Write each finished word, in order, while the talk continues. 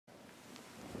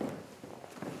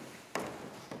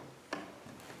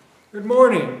Good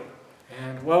morning,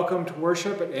 and welcome to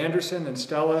worship at Anderson and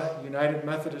Stella United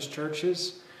Methodist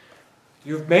Churches.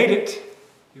 You've made it.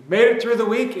 You've made it through the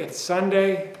week. It's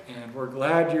Sunday, and we're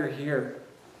glad you're here.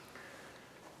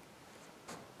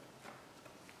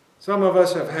 Some of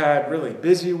us have had really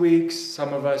busy weeks.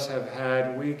 Some of us have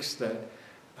had weeks that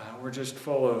were just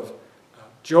full of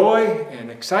joy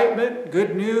and excitement,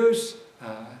 good news,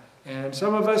 and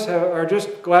some of us are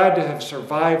just glad to have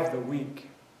survived the week.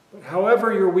 But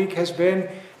however your week has been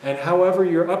and however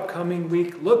your upcoming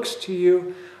week looks to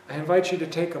you, I invite you to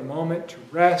take a moment to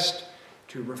rest,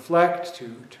 to reflect,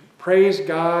 to praise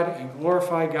God and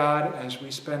glorify God as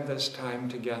we spend this time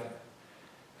together.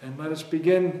 And let us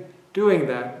begin doing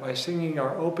that by singing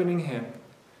our opening hymn,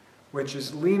 which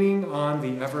is Leaning on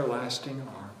the Everlasting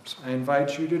Arms. I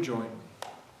invite you to join me.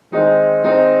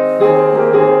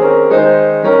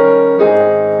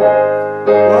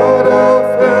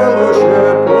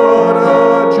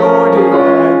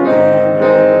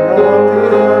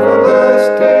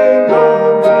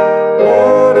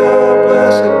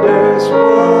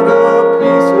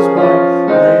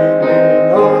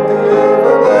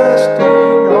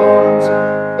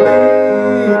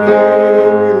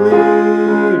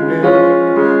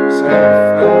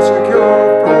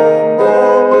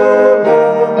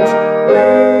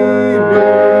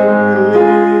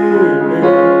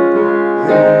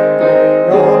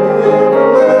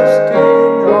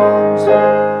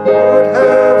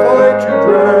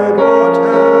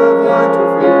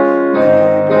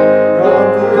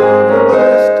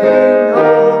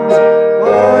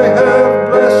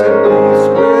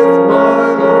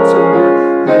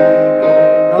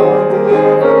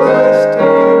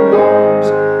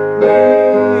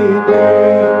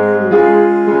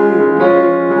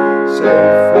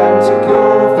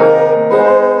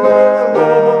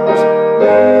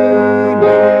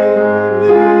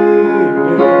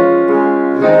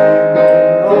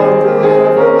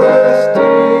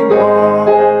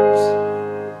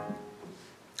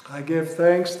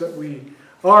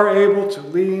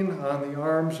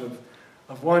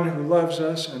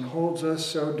 Us and holds us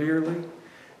so dearly.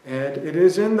 And it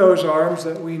is in those arms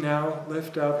that we now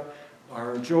lift up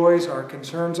our joys, our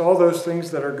concerns, all those things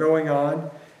that are going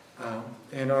on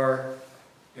in our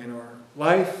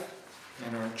life,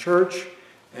 in our church,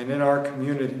 and in our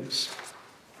communities.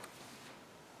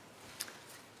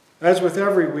 As with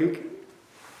every week,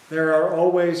 there are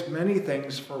always many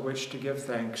things for which to give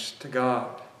thanks to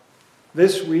God.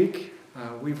 This week,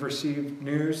 we've received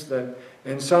news that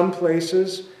in some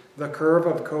places, the curve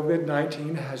of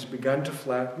COVID-19 has begun to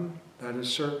flatten. That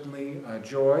is certainly a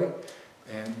joy,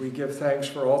 and we give thanks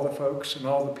for all the folks and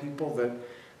all the people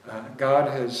that God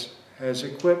has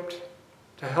equipped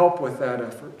to help with that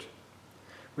effort.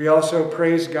 We also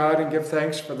praise God and give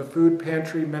thanks for the food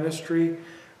pantry ministry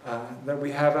that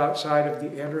we have outside of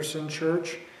the Anderson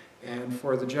Church, and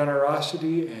for the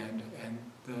generosity and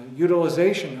the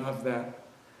utilization of that.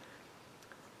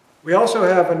 We also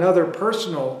have another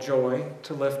personal joy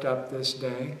to lift up this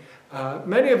day.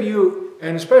 Many of you,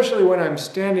 and especially when I'm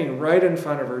standing right in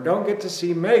front of her, don't get to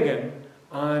see Megan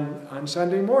on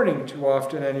Sunday morning too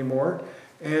often anymore.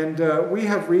 And we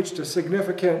have reached a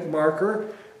significant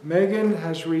marker. Megan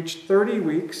has reached 30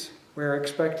 weeks. We're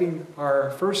expecting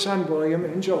our first son, William,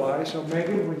 in July. So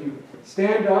Megan, would you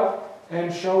stand up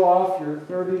and show off your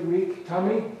 30-week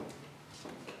tummy?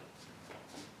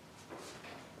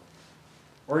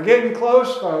 We're getting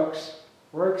close, folks.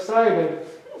 We're excited.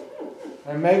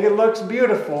 And Megan looks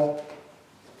beautiful.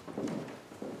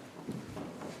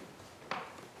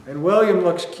 And William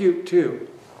looks cute too.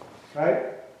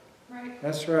 Right? Right.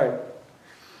 That's right.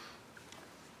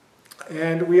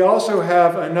 And we also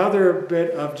have another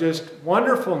bit of just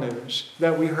wonderful news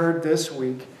that we heard this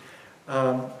week,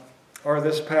 or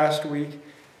this past week.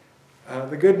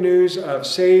 The good news of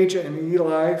Sage and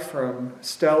Eli from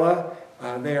Stella.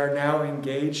 They are now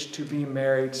engaged to be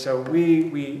married. So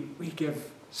we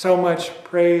give so much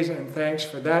praise and thanks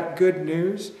for that good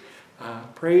news.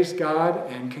 Praise God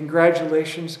and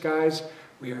congratulations, guys.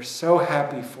 We are so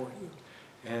happy for you.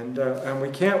 And we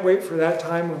can't wait for that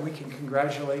time when we can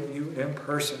congratulate you in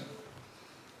person.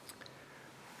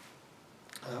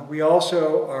 We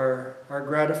also are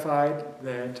gratified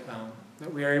that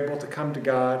we are able to come to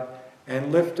God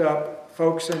and lift up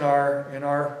folks in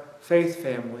our faith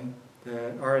family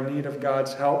that are in need of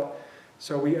God's help.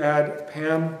 So we add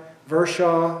Pam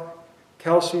Vershaw,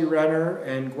 Kelsey Renner,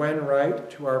 and Gwen Wright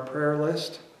to our prayer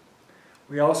list.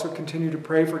 We also continue to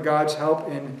pray for God's help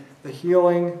in the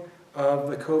healing of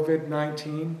the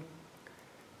COVID-19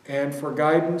 and for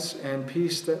guidance and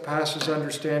peace that passes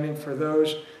understanding for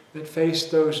those that face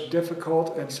those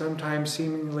difficult and sometimes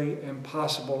seemingly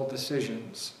impossible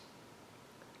decisions.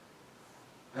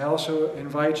 I also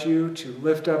invite you to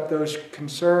lift up those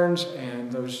concerns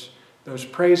and those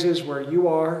praises where you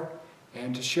are,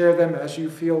 and to share them as you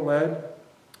feel led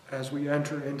as we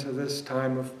enter into this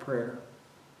time of prayer.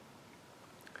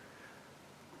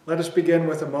 Let us begin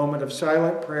with a moment of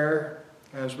silent prayer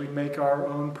as we make our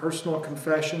own personal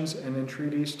confessions and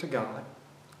entreaties to God.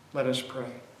 Let us pray.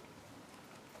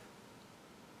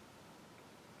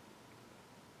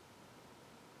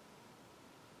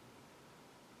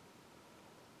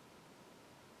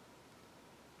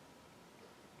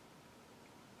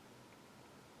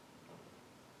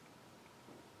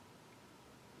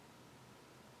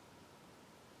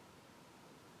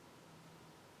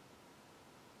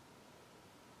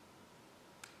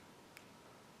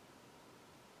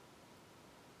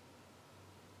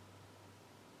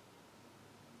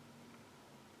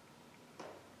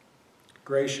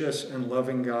 Gracious and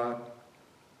loving God,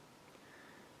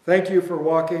 thank you for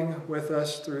walking with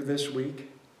us through this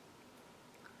week,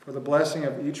 for the blessing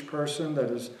of each person that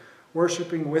is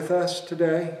worshiping with us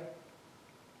today.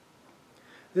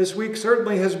 This week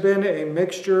certainly has been a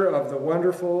mixture of the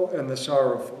wonderful and the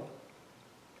sorrowful.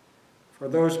 For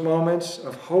those moments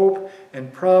of hope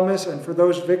and promise, and for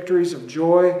those victories of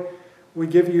joy, we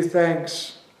give you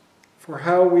thanks for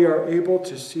how we are able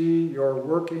to see your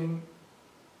working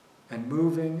and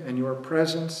moving and your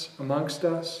presence amongst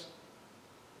us.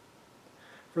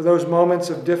 For those moments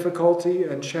of difficulty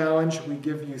and challenge, we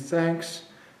give you thanks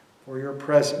for your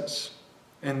presence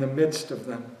in the midst of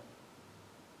them.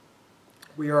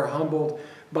 We are humbled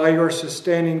by your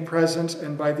sustaining presence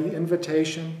and by the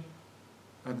invitation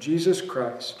of Jesus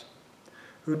Christ,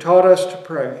 who taught us to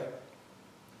pray,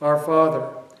 Our Father,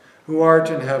 who art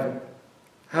in heaven,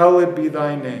 hallowed be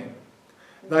thy name.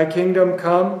 Thy kingdom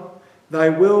come, thy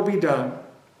will be done,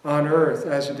 on earth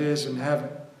as it is in heaven.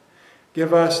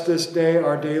 Give us this day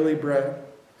our daily bread,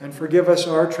 and forgive us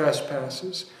our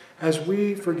trespasses, as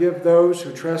we forgive those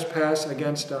who trespass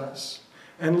against us.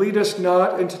 And lead us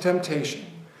not into temptation,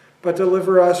 but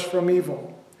deliver us from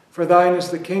evil. For thine is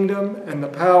the kingdom, and the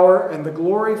power, and the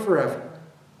glory forever.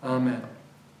 Amen.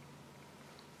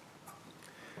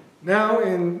 Now,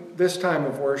 in this time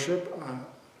of worship,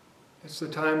 it's the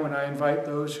time when I invite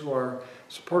those who are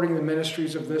supporting the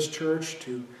ministries of this church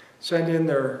to send in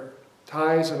their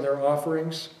tithes and their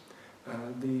offerings.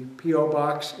 The P.O.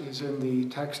 box is in the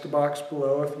text box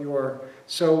below if you are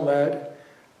so led.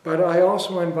 But I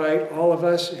also invite all of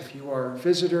us, if you are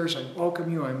visitors, I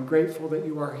welcome you. I'm grateful that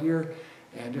you are here.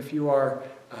 And if you are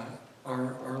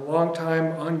our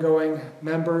longtime ongoing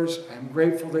members, I'm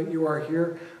grateful that you are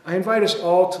here. I invite us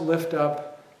all to lift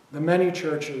up the many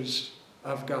churches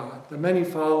of God, the many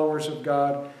followers of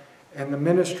God, and the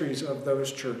ministries of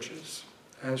those churches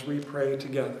as we pray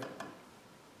together.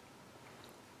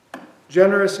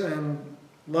 Generous and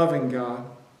loving God,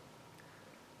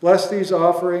 bless these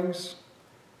offerings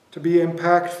to be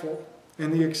impactful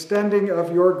in the extending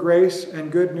of your grace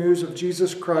and good news of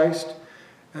Jesus Christ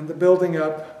and the building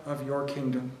up of your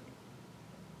kingdom.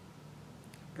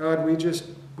 God,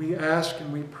 we ask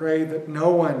and we pray that no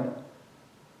one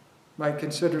might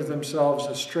consider themselves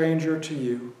a stranger to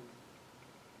you,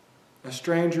 a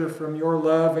stranger from your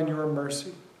love and your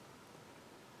mercy.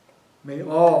 May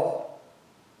all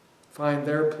find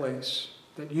their place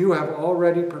that you have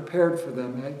already prepared for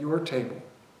them at your table.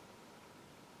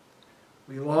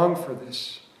 We long for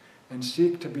this and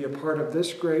seek to be a part of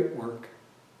this great work.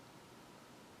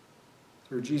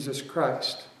 Through Jesus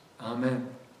Christ. Amen.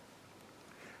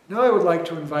 Now I would like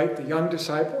to invite the young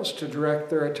disciples to direct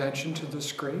their attention to the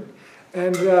screen.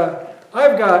 And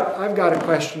I've got a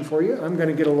question for you. I'm going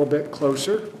to get a little bit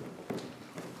closer.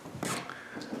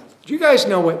 Do you guys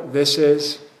know what this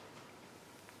is?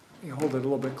 Let me hold it a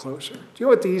little bit closer. Do you know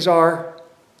what these are?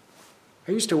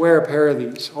 I used to wear a pair of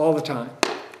these all the time.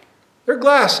 They're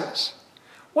glasses.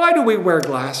 Why do we wear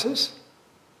glasses?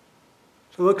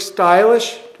 To look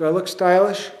stylish? Do I look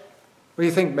stylish? What do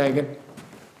you think, Megan?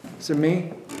 Is it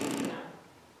me?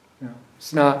 No,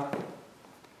 it's not.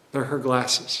 They're her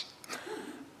glasses.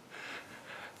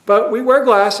 But we wear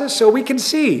glasses so we can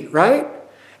see, right?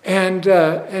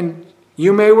 And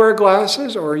you may wear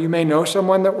glasses, or you may know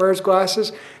someone that wears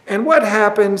glasses. And what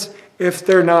happens if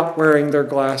they're not wearing their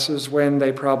glasses when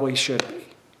they probably should be?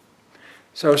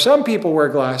 So some people wear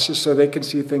glasses so they can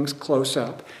see things close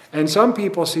up. And some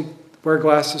people wear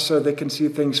glasses so they can see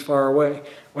things far away.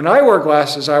 When I wore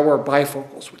glasses, I wore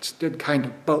bifocals, which did kind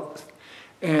of both.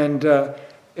 And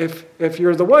if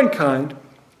you're the one kind,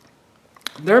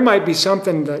 there might be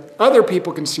something that other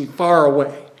people can see far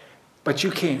away, but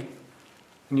you can't.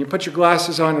 And you put your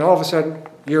glasses on and all of a sudden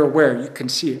you're aware, you can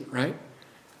see it, right?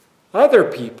 Other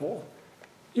people,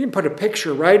 you can put a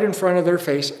picture right in front of their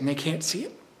face and they can't see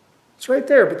it. It's right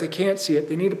there, but they can't see it.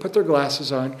 They need to put their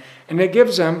glasses on. And it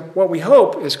gives them what we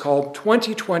hope is called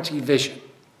 20/20 vision,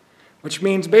 which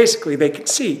means basically they can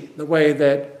see the way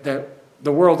that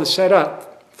the world is set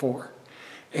up for.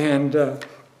 And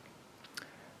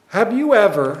have you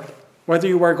ever, whether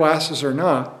you wear glasses or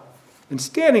not, been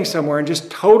standing somewhere and just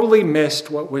totally missed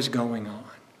what was going on?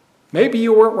 Maybe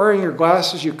you weren't wearing your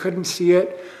glasses, you couldn't see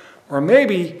it, or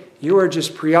maybe you were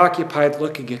just preoccupied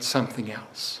looking at something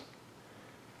else.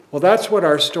 Well, that's what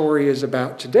our story is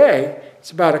about today.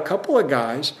 It's about a couple of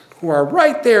guys who are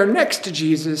right there next to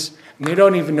Jesus, and they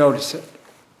don't even notice it.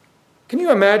 Can you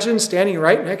imagine standing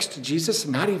right next to Jesus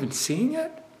and not even seeing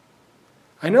it?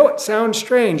 I know it sounds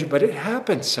strange, but it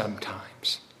happens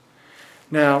sometimes.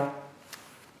 Now,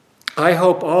 I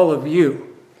hope all of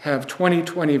you have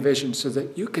 20/20 vision so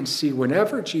that you can see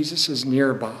whenever Jesus is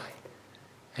nearby,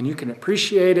 and you can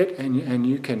appreciate it, and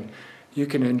you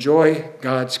can enjoy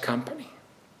God's company.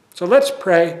 So let's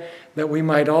pray that we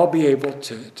might all be able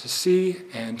to see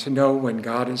and to know when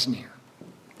God is near.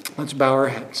 Let's bow our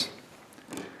heads.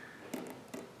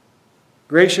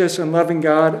 Gracious and loving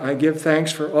God, I give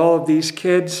thanks for all of these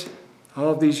kids, all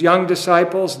of these young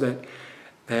disciples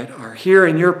that are here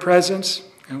in your presence.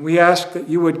 And we ask that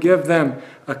you would give them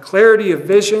a clarity of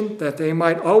vision that they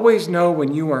might always know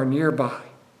when you are nearby.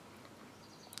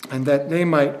 And that they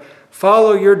might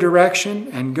follow your direction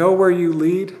and go where you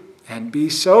lead and be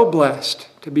so blessed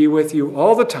to be with you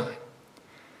all the time.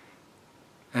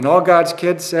 And all God's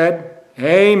kids said,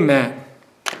 Amen.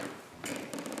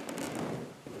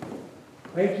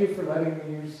 Thank you for letting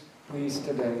me use these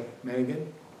today,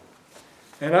 Megan.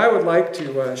 And I would like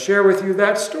to share with you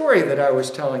that story that I was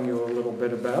telling you a little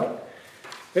bit about.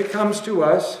 It comes to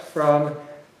us from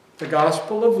the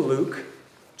Gospel of Luke,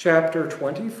 chapter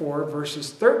 24,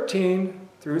 verses 13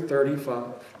 through 35.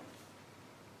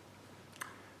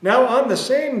 Now on the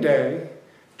same day,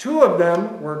 two of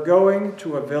them were going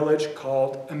to a village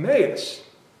called Emmaus,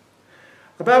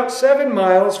 about 7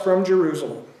 miles from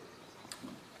Jerusalem.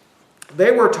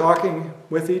 They were talking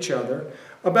with each other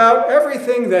about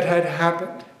everything that had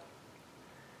happened.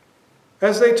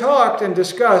 As they talked and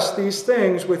discussed these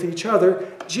things with each other,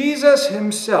 Jesus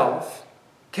himself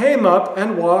came up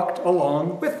and walked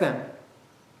along with them.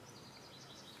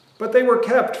 But they were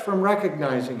kept from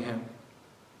recognizing him.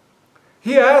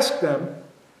 He asked them,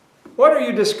 "What are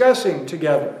you discussing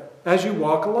together as you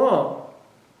walk along?"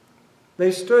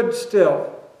 They stood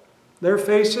still, their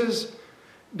faces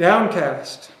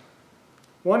downcast.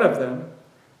 One of them,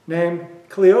 named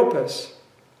Cleopas,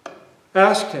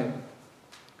 asked him,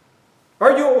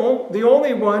 "Are you the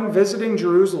only one visiting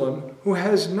Jerusalem who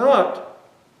does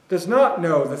not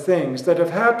know the things that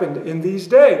have happened in these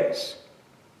days?"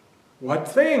 "What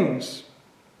things?"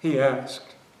 he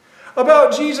asked.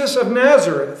 "About Jesus of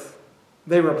Nazareth,"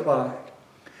 they replied.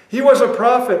 "He was a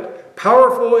prophet,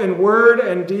 powerful in word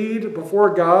and deed before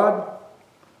God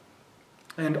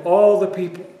and all the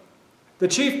people. The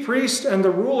chief priests and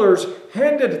the rulers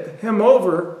handed him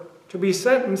over to be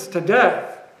sentenced to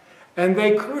death, and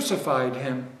they crucified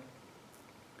him.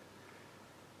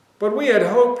 But we had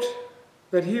hoped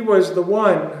that he was the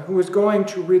one who was going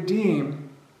to redeem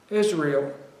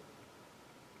Israel.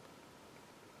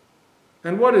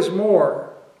 And what is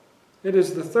more, it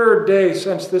is the 3rd day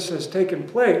since this has taken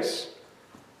place.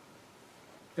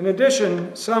 In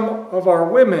addition, some of our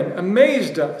women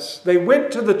amazed us. They went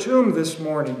to the tomb this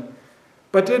morning,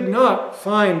 but did not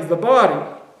find the body.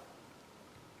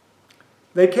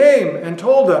 They came and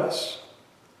told us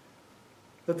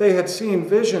that they had seen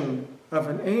vision of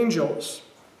an angel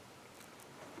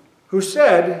who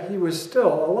said he was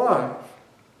still alive.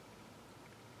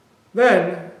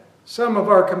 Then some of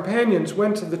our companions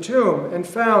went to the tomb and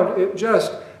found it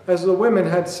just as the women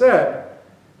had said.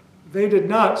 They did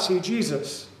not see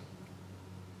Jesus.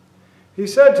 He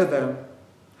said to them,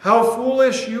 'How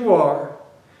foolish you are,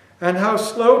 and how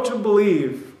slow to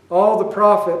believe all the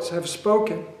prophets have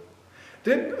spoken.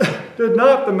 Did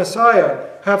not the Messiah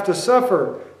have to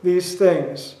suffer these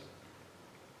things,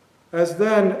 and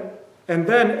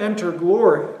then enter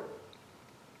glory?'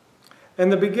 In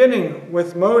the beginning,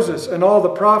 with Moses and all the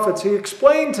prophets, he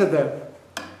explained to them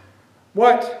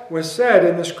what was said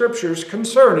in the scriptures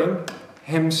concerning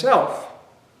himself."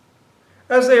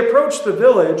 As they approached the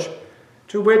village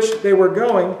to which they were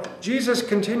going, Jesus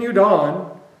continued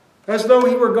on as though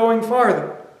he were going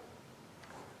farther.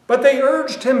 But they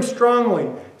urged him strongly,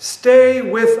 "Stay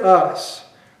with us,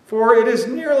 for it is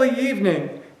nearly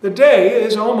evening. The day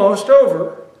is almost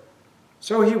over."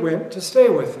 So he went to stay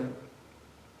with them.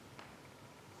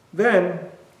 Then,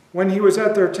 when he was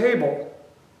at their table,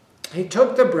 he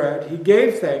took the bread, he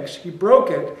gave thanks, he broke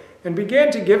it, and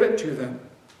began to give it to them.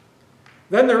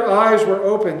 Then their eyes were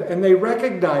opened, and they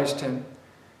recognized him,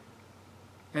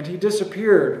 and he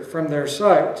disappeared from their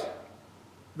sight.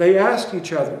 They asked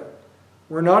each other,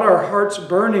 "Were not our hearts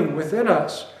burning within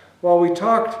us while he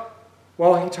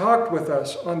talked with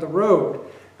us on the road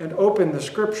and opened the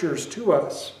scriptures to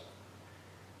us?"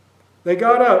 They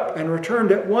got up and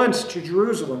returned at once to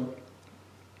Jerusalem.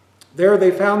 There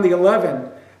they found the 11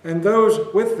 and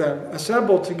those with them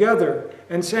assembled together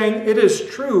and saying, "It is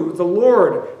true, the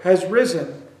Lord has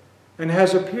risen and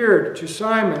has appeared to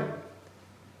Simon."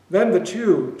 Then the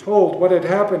two told what had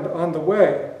happened on the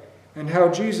way and how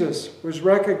Jesus was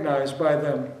recognized by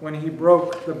them when he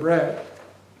broke the bread.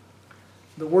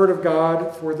 The word of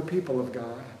God for the people of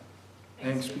God.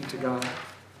 Thanks be to God.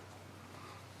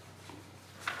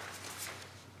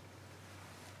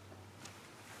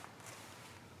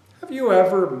 Have you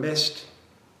ever missed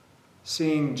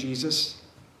seeing Jesus?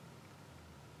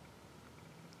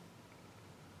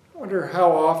 I wonder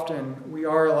how often we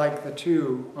are like the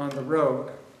two on the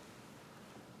road,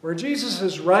 where Jesus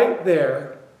is right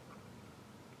there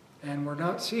and we're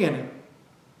not seeing him.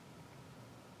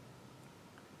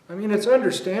 I mean, it's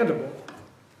understandable.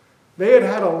 They had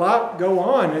had a lot go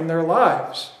on in their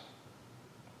lives.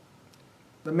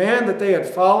 The man that they had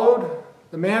followed,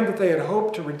 the man that they had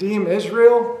hoped to redeem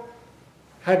Israel,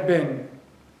 had been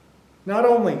not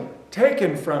only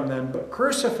taken from them, but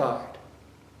crucified.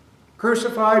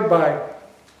 Crucified by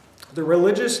the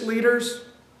religious leaders,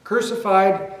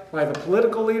 crucified by the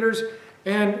political leaders,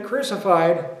 and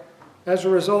crucified as a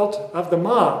result of the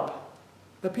mob,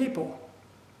 the people.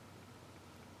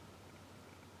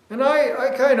 And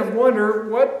I kind of wonder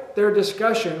what their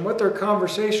discussion, what their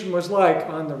conversation was like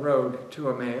on the road to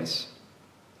Emmaus.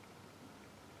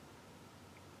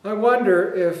 I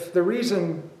wonder if the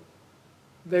reason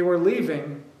they were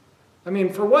leaving, I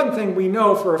mean, for one thing, we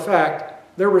know for a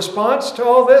fact, their response to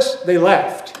all this, they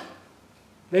left.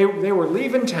 They were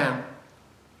leaving town.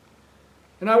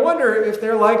 And I wonder if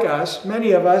they're like us,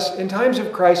 many of us, in times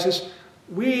of crisis,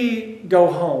 we go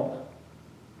home.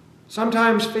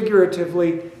 Sometimes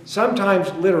figuratively,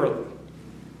 sometimes literally.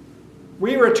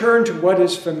 We return to what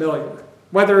is familiar,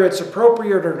 whether it's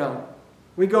appropriate or not.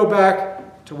 We go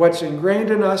back to what's ingrained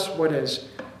in us, what is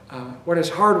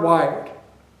hardwired.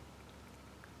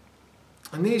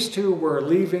 And these two were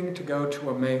leaving to go to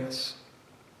Emmaus.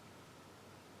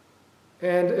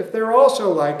 And if they're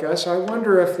also like us, I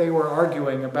wonder if they were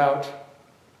arguing about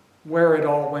where it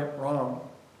all went wrong,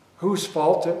 whose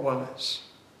fault it was.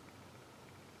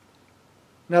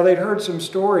 Now, they'd heard some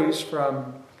stories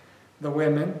from the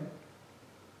women,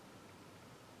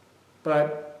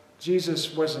 but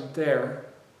Jesus wasn't there.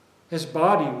 His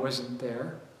body wasn't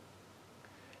there.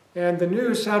 And the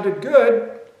news sounded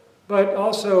good, but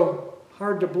also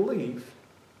hard to believe.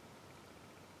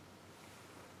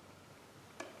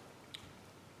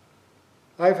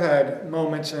 I've had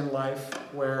moments in life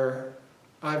where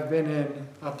I've been in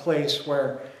a place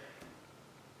where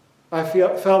I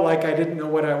felt like I didn't know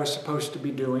what I was supposed to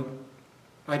be doing.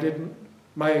 My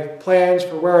plans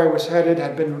for where I was headed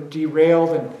had been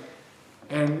derailed,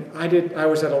 and I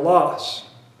was at a loss.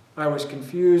 I was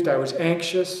confused, I was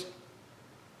anxious.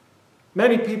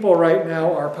 Many people right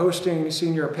now are posting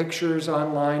senior pictures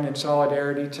online in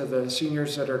solidarity to the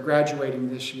seniors that are graduating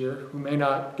this year who may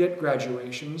not get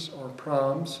graduations or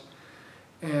proms.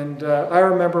 And I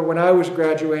remember when I was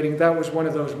graduating, that was one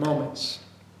of those moments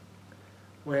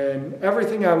when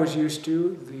everything I was used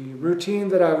to, the routine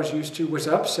that I was used to, was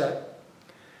upset.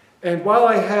 And while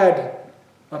I had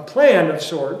a plan of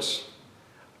sorts,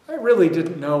 I really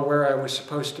didn't know where I was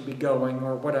supposed to be going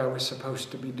or what I was supposed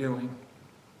to be doing.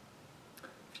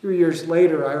 A few years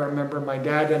later, I remember my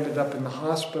dad ended up in the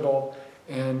hospital,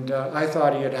 and I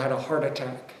thought he had had a heart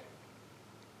attack.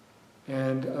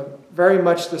 And very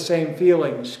much the same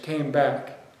feelings came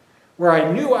back, where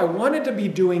I knew I wanted to be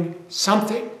doing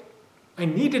something. I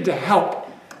needed to help,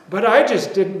 but I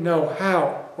just didn't know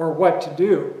how or what to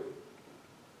do.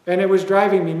 And it was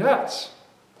driving me nuts.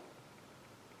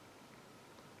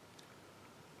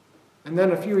 And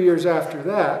then a few years after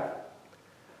that,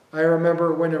 I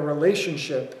remember when a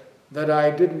relationship that I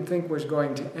didn't think was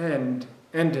going to end,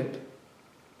 ended.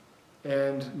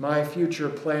 And my future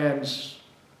plans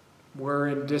were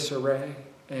in disarray.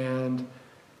 And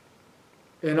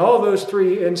in all those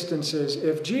three instances,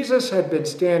 if Jesus had been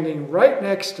standing right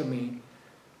next to me,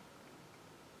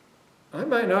 I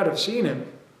might not have seen him.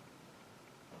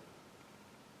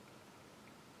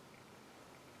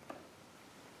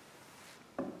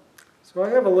 So I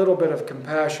have a little bit of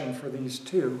compassion for these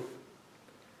two,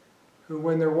 who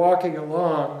when they're walking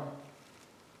along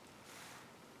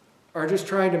are just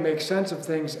trying to make sense of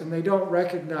things, and they don't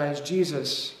recognize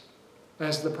Jesus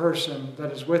as the person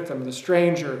that is with them, the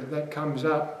stranger that comes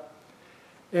up.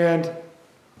 And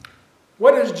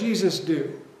what does Jesus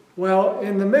do? Well,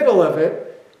 in the middle of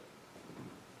it,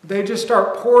 they just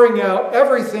start pouring out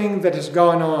everything that has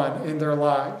gone on in their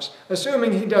lives,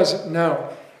 assuming he doesn't know.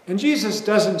 And Jesus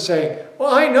doesn't say,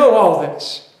 well, I know all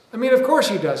this. I mean, of course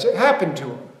he does. It happened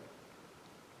to him.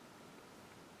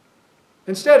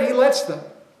 Instead, he lets them.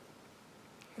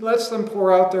 He lets them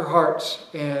pour out their hearts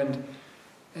and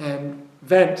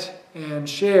vent and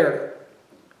share.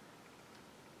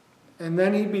 And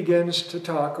then he begins to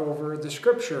talk over the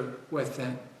scripture with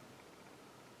them,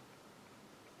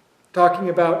 talking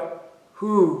about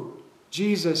who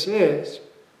Jesus is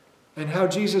and how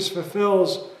Jesus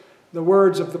fulfills the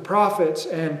words of the prophets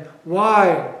and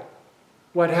why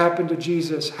what happened to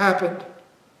Jesus happened.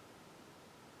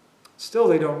 Still,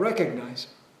 they don't recognize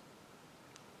him.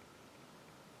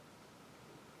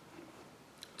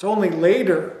 It's only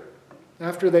later,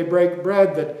 after they break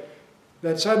bread,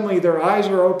 that suddenly their eyes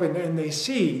are open and they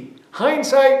see,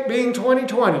 hindsight being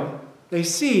 20/20, they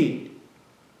see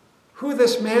who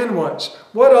this man was,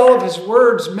 what all of his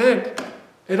words meant.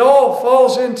 It all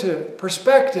falls into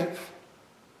perspective.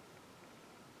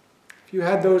 If you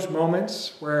had those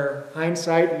moments where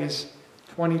hindsight is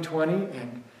 20/20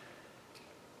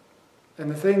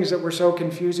 and the things that were so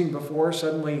confusing before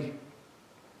suddenly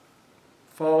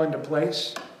fall into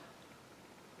place.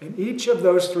 In each of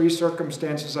those three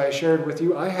circumstances I shared with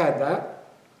you, I had that.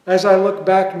 As I look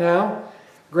back now,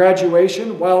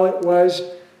 graduation, while it was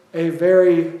a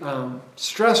very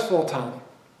stressful time,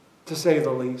 to say the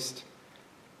least,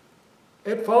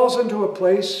 it falls into a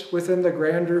place within the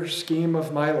grander scheme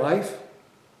of my life.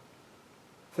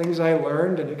 Things I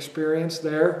learned and experienced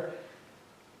there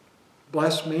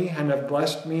blessed me and have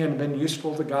blessed me and been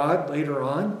useful to God later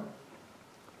on.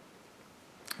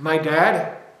 My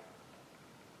dad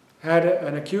had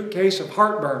an acute case of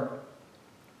heartburn.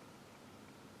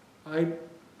 I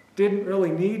didn't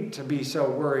really need to be so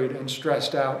worried and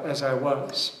stressed out as I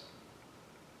was.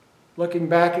 Looking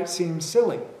back, it seems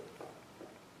silly.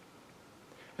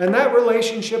 And that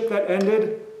relationship that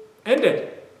ended.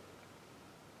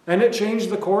 And it changed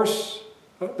the course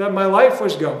that my life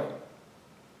was going.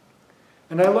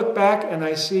 And I look back and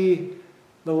I see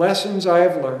the lessons I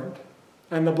have learned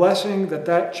and the blessing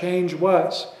that change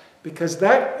was, because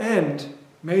that end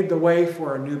made the way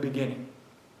for a new beginning.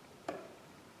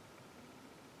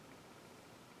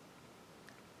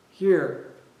 Here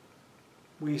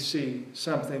we see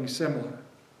something similar,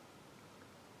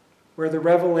 where the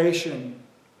revelation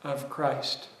of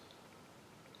Christ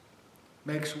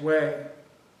makes way.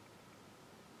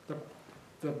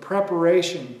 The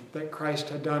preparation that Christ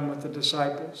had done with the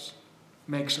disciples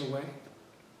makes a way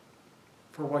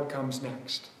for what comes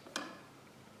next.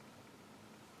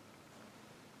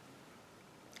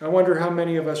 I wonder how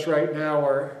many of us right now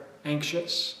are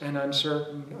anxious and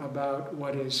uncertain about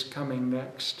what is coming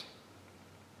next.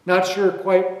 Not sure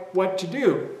quite what to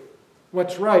do,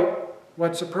 what's right,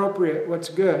 what's appropriate, what's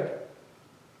good.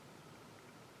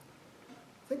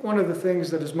 I think one of the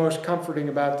things that is most comforting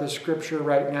about this scripture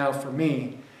right now for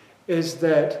me is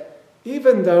that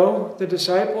even though the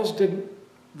disciples didn't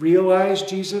realize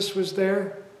Jesus was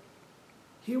there,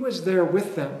 he was there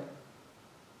with them.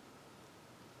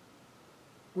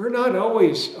 We're not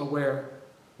always aware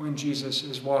when Jesus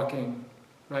is walking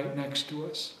right next to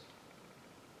us.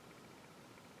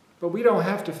 But we don't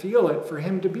have to feel it for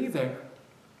him to be there.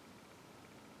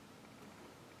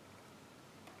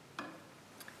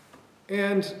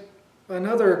 And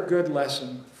another good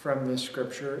lesson from this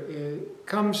scripture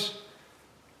comes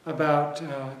about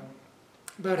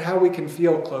how we can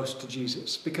feel close to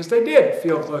Jesus. Because they did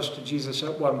feel close to Jesus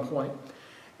at one point.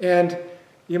 And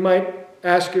you might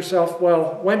ask yourself,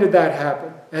 well, when did that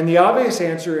happen? And the obvious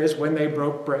answer is when they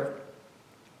broke bread.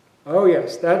 Oh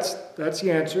yes, that's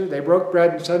the answer. They broke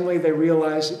bread and suddenly they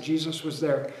realized that Jesus was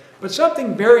there. But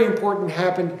something very important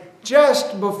happened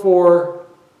just before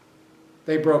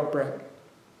they broke bread.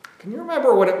 Can you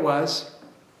remember what it was?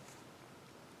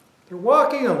 They're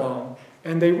walking along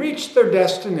and they reach their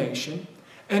destination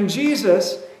and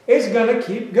Jesus is going to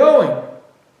keep going.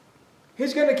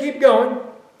 He's going to keep going.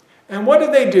 And what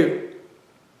do?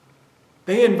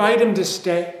 They invite him to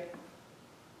stay.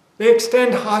 They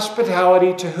extend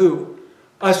hospitality to who?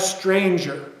 A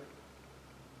stranger.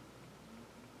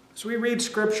 As we read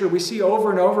scripture, we see over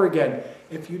and over again,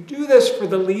 if you do this for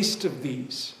the least of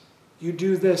these, you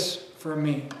do this for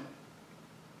me.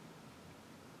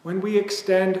 when we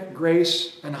extend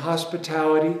grace and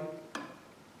hospitality,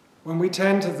 when we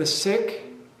tend to the sick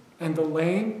and the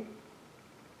lame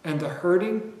and the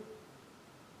hurting,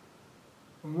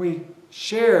 when we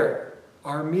share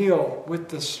our meal with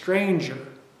the stranger,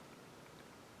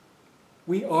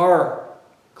 we are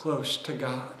close to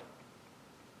God.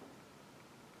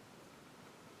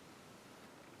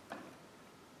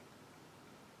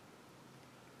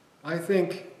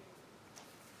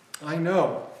 I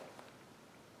know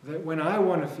that when I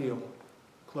want to feel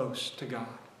close to God,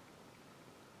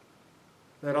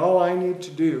 that all I need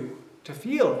to do to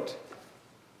feel it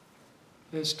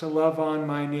is to love on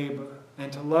my neighbor,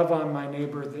 and to love on my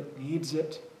neighbor that needs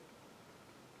it.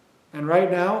 And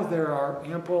right now, there are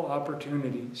ample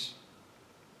opportunities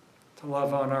to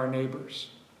love on our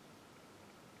neighbors.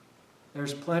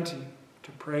 There's plenty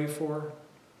to pray for,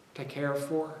 to care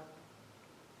for.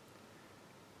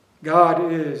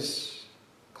 God is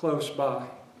close by.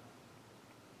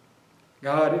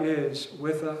 God is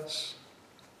with us.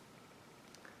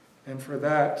 And for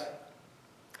that,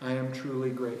 I am truly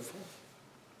grateful.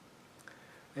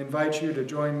 I invite you to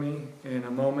join me in a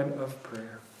moment of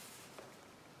prayer.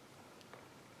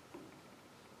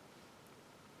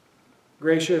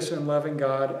 Gracious and loving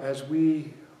God, as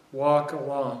we walk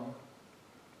along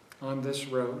on this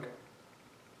road,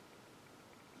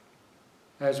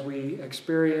 as we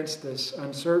experience this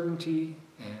uncertainty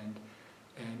and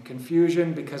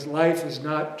confusion because life is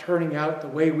not turning out the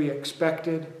way we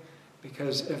expected,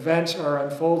 because events are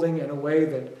unfolding in a way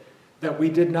that we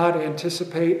did not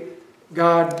anticipate,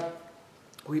 God,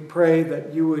 we pray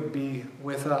that you would be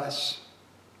with us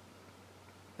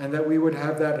and that we would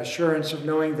have that assurance of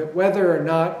knowing that whether or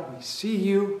not we see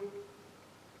you,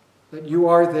 that you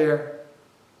are there,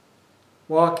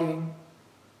 walking,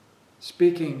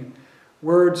 speaking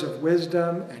words of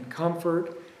wisdom and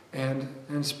comfort,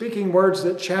 and speaking words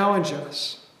that challenge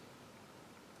us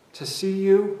to see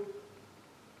you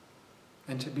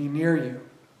and to be near you.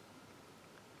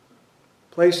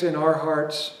 Place in our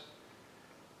hearts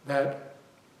that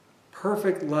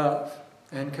perfect love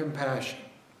and compassion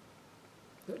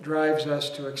that drives us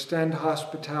to extend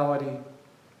hospitality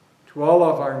to all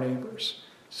of our neighbors,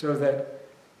 so that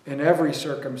in every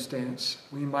circumstance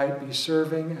we might be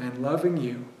serving and loving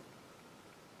you,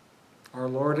 our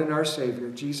Lord and our Savior,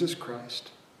 Jesus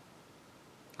Christ.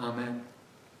 Amen.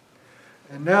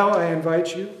 And now I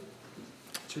invite you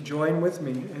to join with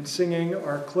me in singing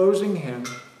our closing hymn,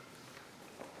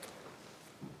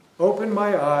 Open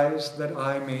My Eyes That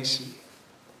I May See.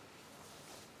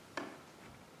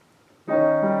 Open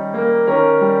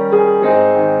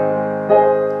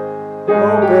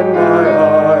my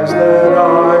eyes that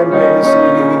I may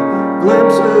see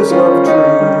glimpses of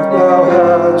truth thou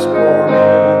hast for me.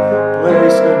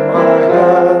 Place in my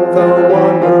hand the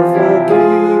wonderful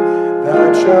key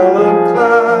that shall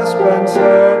unclasp and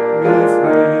set me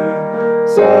free.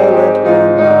 Silently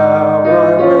now I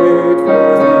wait for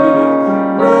thee,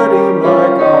 ready, my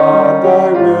God, thy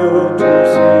will to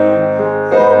see.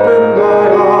 Open my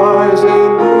eyes,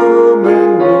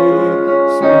 illumine me,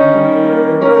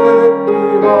 Spirit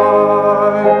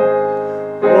divine.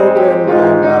 Open my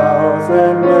mouth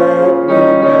and let me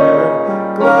bear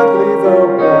gladly the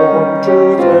warm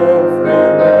truth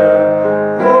everywhere.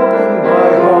 Open my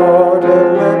heart and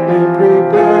let me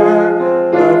prepare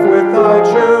love with thy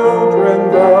children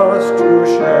thus to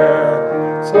share.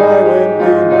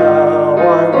 Silently now I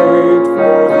wait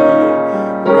for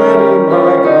thee, ready,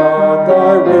 my God,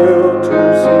 thy will to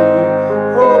see.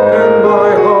 Open my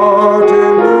heart,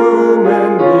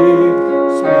 illumine me,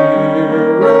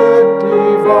 Spirit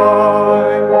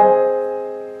divine.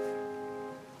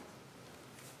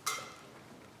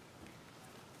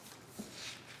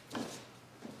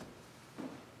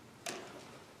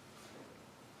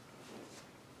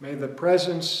 May the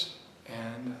presence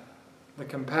and the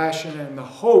compassion and the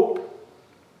hope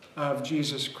of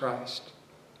Jesus Christ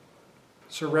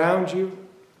surround you,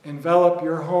 envelop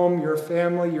your home, your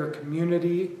family, your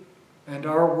community, and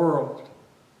our world.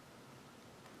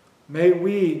 May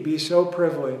we be so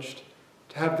privileged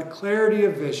to have the clarity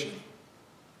of vision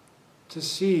to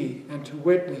see and to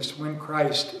witness when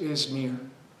Christ is near.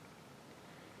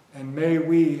 And may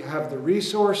we have the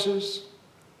resources,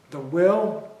 the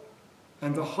will,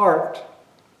 and the heart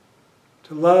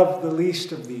to love the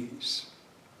least of these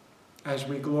as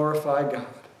we glorify God.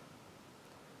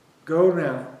 Go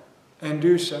now and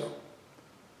do so,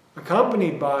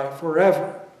 accompanied by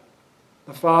forever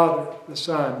the Father, the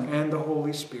Son, and the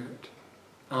Holy Spirit.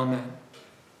 Amen.